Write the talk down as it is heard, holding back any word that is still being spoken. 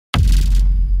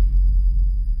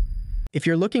If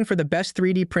you're looking for the best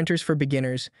 3D printers for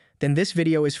beginners, then this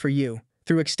video is for you.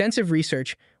 Through extensive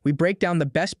research, we break down the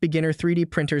best beginner 3D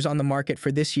printers on the market for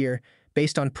this year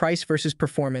based on price versus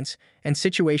performance and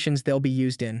situations they'll be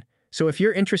used in. So if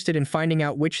you're interested in finding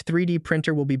out which 3D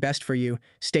printer will be best for you,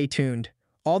 stay tuned.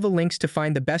 All the links to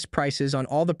find the best prices on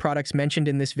all the products mentioned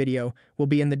in this video will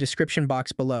be in the description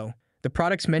box below. The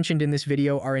products mentioned in this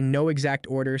video are in no exact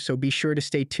order, so be sure to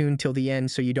stay tuned till the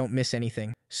end so you don't miss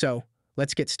anything. So,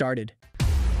 let's get started.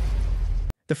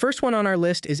 The first one on our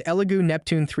list is Elu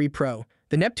Neptune 3 Pro.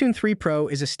 The Neptune 3 Pro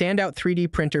is a standout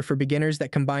 3D printer for beginners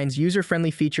that combines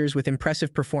user-friendly features with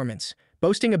impressive performance.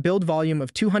 Boasting a build volume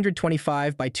of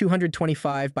 225 by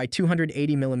 225 by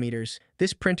 280 millimeters,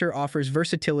 this printer offers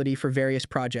versatility for various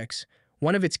projects.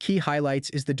 One of its key highlights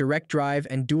is the direct drive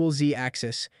and dual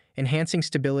Z-axis, enhancing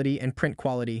stability and print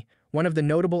quality. One of the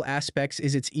notable aspects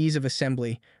is its ease of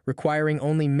assembly, requiring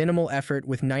only minimal effort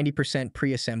with 90%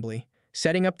 pre-assembly.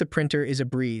 Setting up the printer is a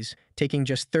breeze, taking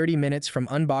just 30 minutes from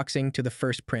unboxing to the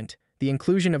first print. The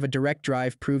inclusion of a direct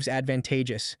drive proves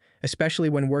advantageous, especially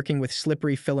when working with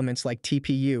slippery filaments like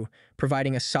TPU,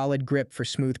 providing a solid grip for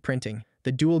smooth printing.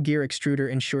 The dual-gear extruder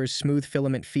ensures smooth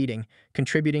filament feeding,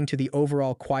 contributing to the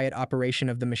overall quiet operation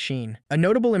of the machine. A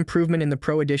notable improvement in the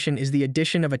Pro Edition is the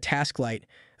addition of a task light,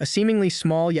 a seemingly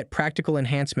small yet practical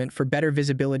enhancement for better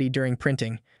visibility during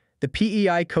printing. The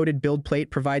PEI-coated build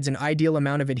plate provides an ideal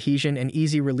amount of adhesion and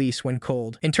easy release when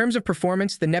cold. In terms of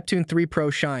performance, the Neptune 3 Pro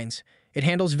shines. It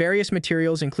handles various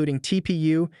materials including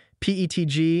TPU,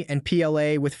 PETG, and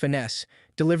PLA with finesse,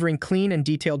 delivering clean and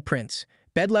detailed prints.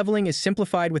 Bed leveling is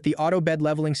simplified with the auto bed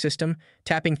leveling system,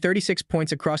 tapping 36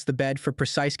 points across the bed for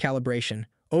precise calibration.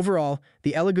 Overall,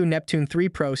 the Elu Neptune 3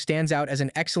 Pro stands out as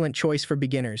an excellent choice for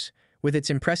beginners. With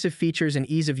its impressive features and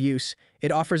ease of use,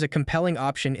 it offers a compelling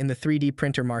option in the 3D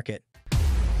printer market.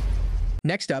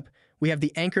 Next up, we have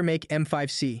the Ankor Make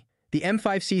M5C. The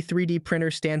M5C 3D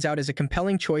printer stands out as a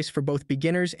compelling choice for both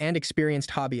beginners and experienced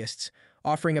hobbyists,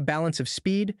 offering a balance of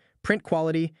speed, print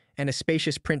quality, and a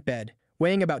spacious print bed.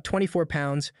 Weighing about 24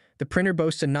 pounds, the printer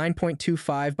boasts a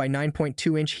 9.25 by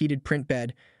 9.2 inch heated print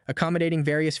bed, accommodating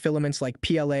various filaments like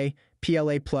PLA,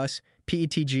 PLA+,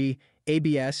 PETG,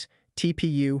 ABS,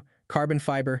 TPU, carbon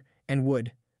fiber, and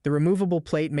wood. The removable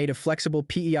plate made of flexible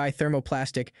PEI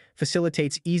thermoplastic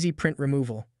facilitates easy print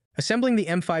removal. Assembling the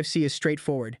M5C is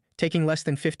straightforward, taking less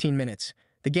than 15 minutes.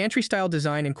 The gantry-style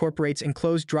design incorporates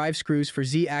enclosed drive screws for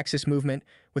Z-axis movement,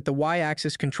 with the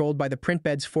Y-axis controlled by the print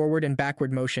bed's forward and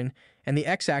backward motion, and the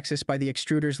X-axis by the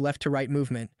extruder's left-to-right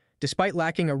movement. Despite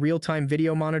lacking a real-time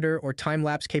video monitor or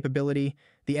time-lapse capability,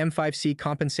 the M5C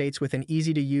compensates with an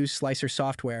easy-to-use slicer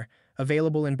software,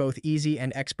 available in both easy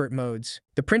and expert modes.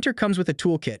 The printer comes with a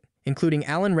toolkit, including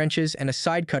Allen wrenches and a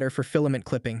side cutter for filament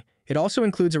clipping. It also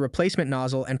includes a replacement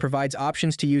nozzle and provides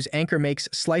options to use Ankor Make's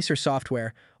slicer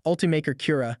software, Ultimaker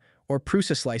Cura, or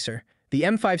Prusa Slicer. The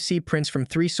M5C prints from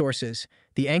three sources: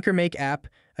 the Ankor Make app,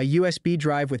 a USB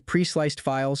drive with pre-sliced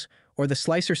files, or the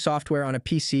slicer software on a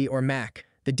PC or Mac.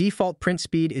 The default print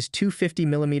speed is 250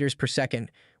 millimeters per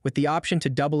second, with the option to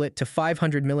double it to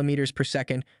 500 millimeters per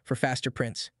second for faster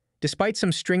prints. Despite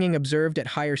some stringing observed at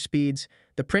higher speeds,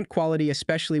 the print quality,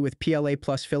 especially with PLA+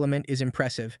 filament, is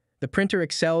impressive. The printer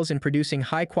excels in producing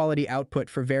high-quality output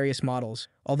for various models,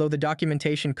 although the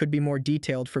documentation could be more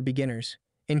detailed for beginners.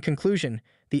 In conclusion,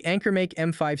 the Ankor Make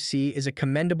M5C is a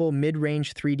commendable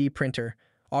mid-range 3D printer,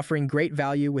 offering great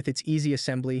value with its easy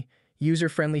assembly,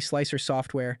 user-friendly slicer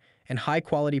software, and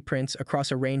high-quality prints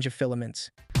across a range of filaments.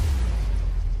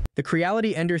 The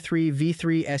Creality Ender 3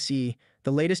 V3 SE,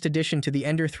 the latest addition to the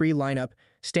Ender 3 lineup,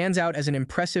 stands out as an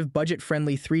impressive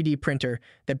budget-friendly 3D printer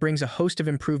that brings a host of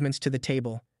improvements to the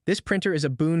table. This printer is a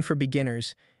boon for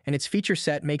beginners, and its feature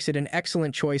set makes it an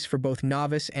excellent choice for both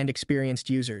novice and experienced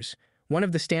users. One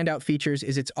of the standout features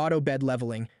is its auto bed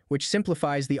leveling, which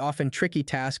simplifies the often tricky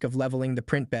task of leveling the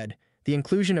print bed. The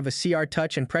inclusion of a CR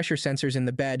touch and pressure sensors in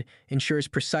the bed ensures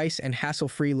precise and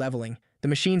hassle-free leveling. The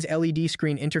machine's LED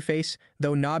screen interface,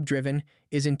 though knob-driven,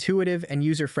 is intuitive and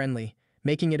user-friendly,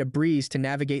 making it a breeze to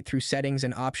navigate through settings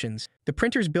and options. The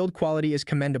printer's build quality is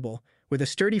commendable, with a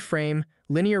sturdy frame,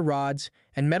 linear rods,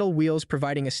 and metal wheels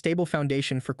providing a stable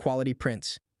foundation for quality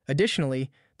prints. Additionally,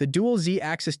 the dual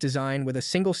Z-axis design with a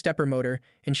single stepper motor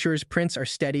ensures prints are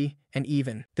steady and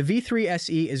even. The V3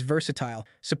 SE is versatile,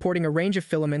 supporting a range of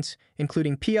filaments,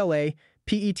 including PLA,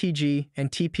 PETG,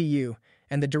 and TPU,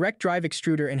 and the direct drive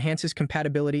extruder enhances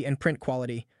compatibility and print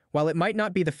quality. While it might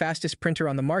not be the fastest printer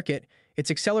on the market, its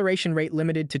acceleration rate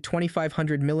limited to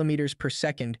 2500 millimeters per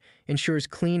second ensures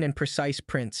clean and precise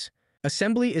prints.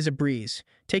 Assembly is a breeze,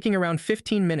 taking around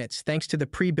 15 minutes thanks to the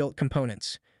pre-built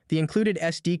components. The included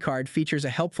SD card features a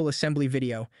helpful assembly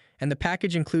video, and the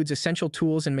package includes essential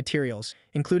tools and materials,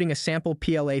 including a sample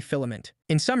PLA filament.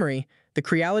 In summary, the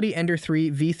Creality Ender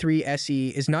 3 V3 SE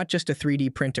is not just a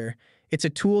 3D printer, it's a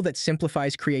tool that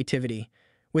simplifies creativity.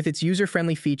 With its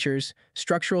user-friendly features,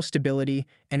 structural stability,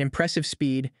 and impressive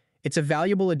speed, it's a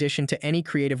valuable addition to any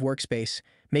creative workspace,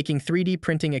 making 3D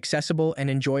printing accessible and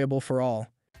enjoyable for all.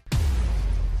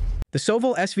 The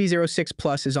SOO SV06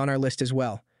 Plus is on our list as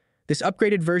well. This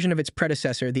upgraded version of its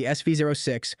predecessor, the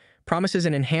SV06, promises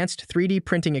an enhanced 3D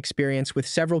printing experience with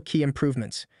several key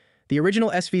improvements. The original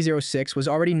SV06 was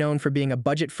already known for being a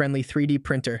budget-friendly 3D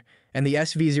printer, and the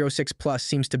SV06 Plus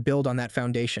seems to build on that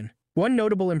foundation. One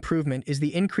notable improvement is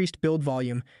the increased build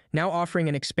volume, now offering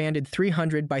an expanded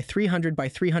 300 by 300 by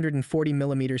 340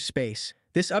 mm space.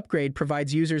 This upgrade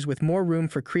provides users with more room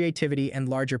for creativity and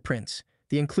larger prints.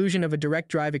 The inclusion of a direct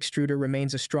drive extruder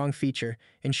remains a strong feature,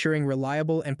 ensuring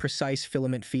reliable and precise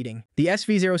filament feeding. The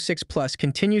SV06 Plus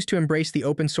continues to embrace the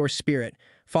open-source spirit,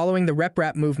 following the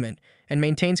RepRap movement, and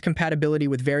maintains compatibility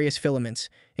with various filaments,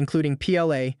 including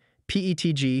PLA,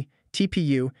 PETG,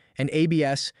 TPU, and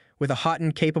ABS, with a hot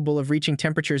end capable of reaching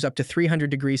temperatures up to 300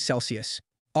 degrees Celsius.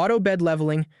 Auto bed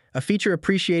leveling, a feature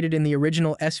appreciated in the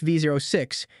original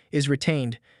SV06, is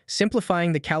retained,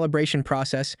 simplifying the calibration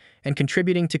process and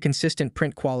contributing to consistent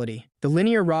print quality. The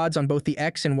linear rods on both the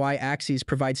X and Y axes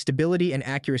provide stability and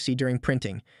accuracy during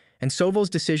printing, and SOO's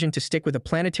decision to stick with a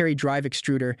planetary drive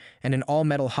extruder and an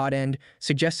all-metal hot end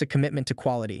suggests a commitment to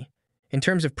quality. In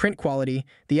terms of print quality,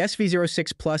 the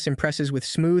SV06 Plus impresses with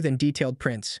smooth and detailed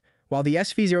prints. While the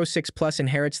SV06 Plus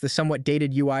inherits the somewhat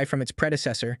dated UI from its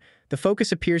predecessor, the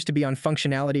focus appears to be on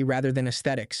functionality rather than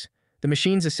aesthetics. The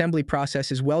machine's assembly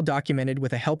process is well documented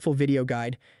with a helpful video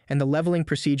guide, and the leveling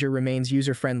procedure remains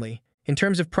user-friendly. In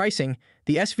terms of pricing,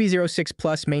 the SV06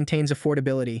 Plus maintains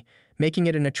affordability, making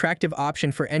it an attractive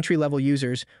option for entry-level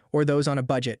users or those on a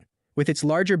budget. With its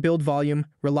larger build volume,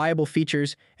 reliable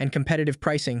features, and competitive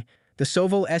pricing, the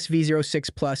SOO SV06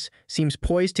 Plus seems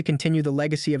poised to continue the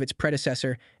legacy of its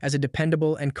predecessor as a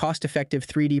dependable and cost-effective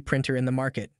 3D printer in the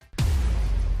market.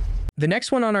 The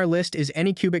next one on our list is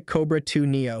Anycubic Cobra 2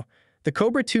 Neo. The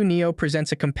Cobra 2 Neo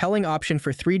presents a compelling option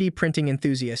for 3D printing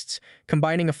enthusiasts,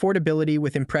 combining affordability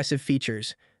with impressive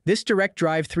features. This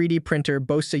direct-drive 3D printer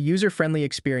boasts a user-friendly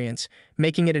experience,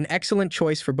 making it an excellent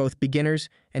choice for both beginners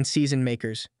and seasoned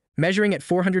makers. Measuring at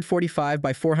 445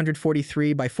 by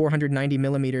 443 by 490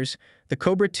 mm, the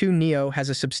Cobra 2 Neo has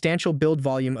a substantial build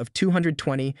volume of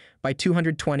 220 by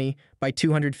 220 by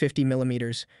 250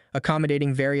 mm,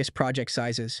 accommodating various project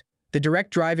sizes. The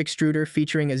direct drive extruder,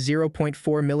 featuring a 0.4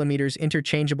 mm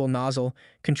interchangeable nozzle,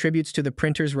 contributes to the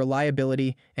printer's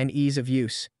reliability and ease of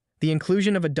use. The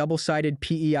inclusion of a double-sided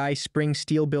PEI spring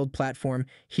steel build platform,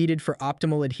 heated for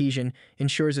optimal adhesion,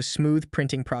 ensures a smooth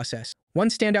printing process. One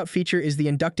standout feature is the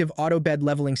inductive auto bed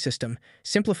leveling system,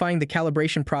 simplifying the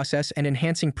calibration process and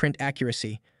enhancing print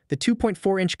accuracy. The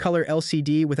 2.4-inch color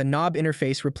LCD with a knob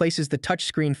interface replaces the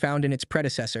touchscreen found in its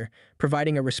predecessor,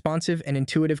 providing a responsive and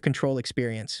intuitive control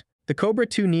experience. The Cobra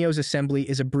 2 Neo's assembly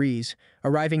is a breeze,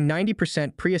 arriving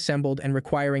 90% pre-assembled and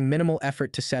requiring minimal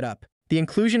effort to set up. The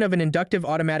inclusion of an inductive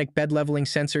automatic bed leveling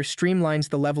sensor streamlines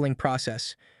the leveling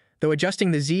process, though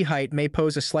adjusting the Z height may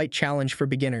pose a slight challenge for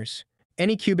beginners.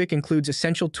 Anycubic includes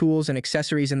essential tools and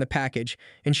accessories in the package,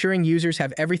 ensuring users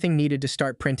have everything needed to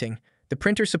start printing. The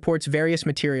printer supports various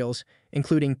materials,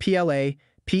 including PLA,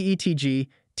 PETG,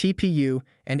 TPU,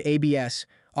 and ABS,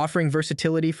 offering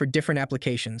versatility for different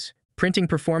applications. Printing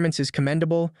performance is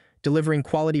commendable, delivering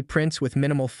quality prints with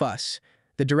minimal fuss.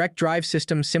 The direct drive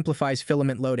system simplifies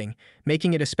filament loading,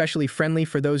 making it especially friendly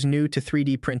for those new to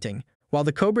 3D printing. While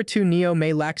the Cobra 2 Neo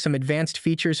may lack some advanced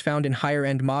features found in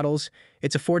higher-end models,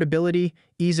 its affordability,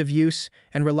 ease of use,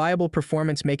 and reliable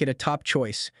performance make it a top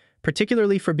choice,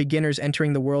 particularly for beginners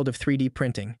entering the world of 3D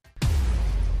printing.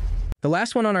 The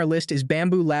last one on our list is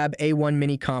Bambu Lab A1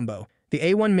 Mini Combo. The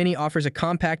A1 Mini offers a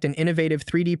compact and innovative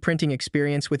 3D printing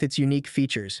experience with its unique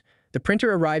features. The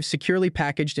printer arrives securely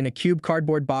packaged in a cube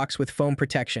cardboard box with foam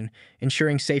protection,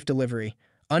 ensuring safe delivery.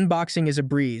 Unboxing is a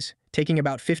breeze, taking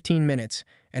about 15 minutes,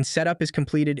 and setup is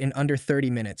completed in under 30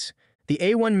 minutes. The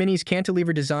A1 Mini's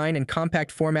cantilever design and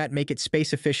compact format make it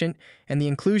space-efficient, and the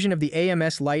inclusion of the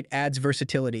AMS Lite adds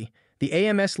versatility. The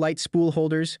AMS Lite spool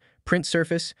holders, print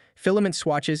surface, filament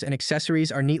swatches, and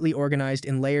accessories are neatly organized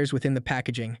in layers within the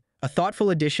packaging. A thoughtful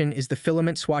addition is the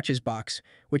filament swatches box,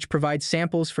 which provides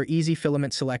samples for easy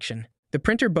filament selection. The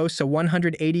printer boasts a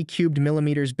 180 cubed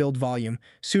millimeters build volume,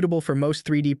 suitable for most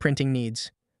 3D printing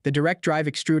needs. The direct drive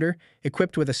extruder,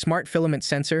 equipped with a smart filament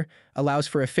sensor, allows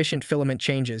for efficient filament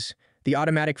changes. The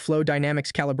automatic flow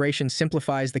dynamics calibration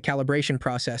simplifies the calibration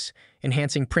process,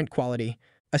 enhancing print quality.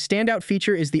 A standout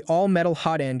feature is the all-metal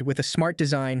hot end with a smart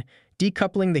design,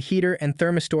 decoupling the heater and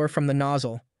thermistor from the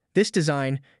nozzle. This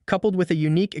design, coupled with a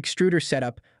unique extruder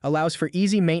setup, allows for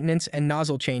easy maintenance and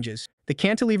nozzle changes. The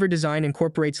cantilever design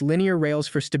incorporates linear rails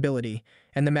for stability,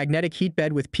 and the magnetic heat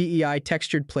bed with PEI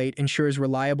textured plate ensures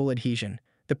reliable adhesion.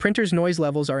 The printer's noise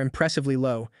levels are impressively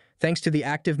low, thanks to the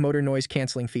active motor noise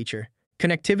canceling feature.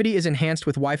 Connectivity is enhanced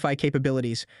with Wi-Fi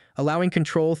capabilities, allowing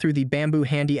control through the Bamboo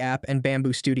Handy app and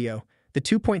Bamboo Studio. The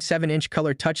 2.7-inch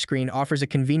color touchscreen offers a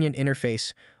convenient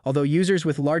interface, although users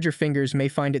with larger fingers may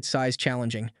find its size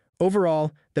challenging.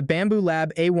 Overall, the Bamboo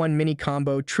Lab A1 Mini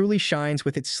Combo truly shines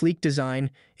with its sleek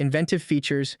design, inventive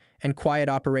features, and quiet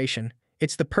operation.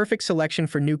 It's the perfect selection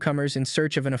for newcomers in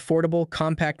search of an affordable,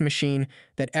 compact machine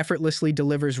that effortlessly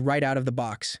delivers right out of the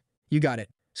box. You got it.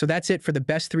 So that's it for the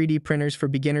best 3D printers for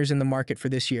beginners in the market for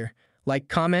this year. Like,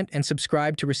 comment, and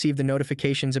subscribe to receive the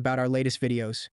notifications about our latest videos.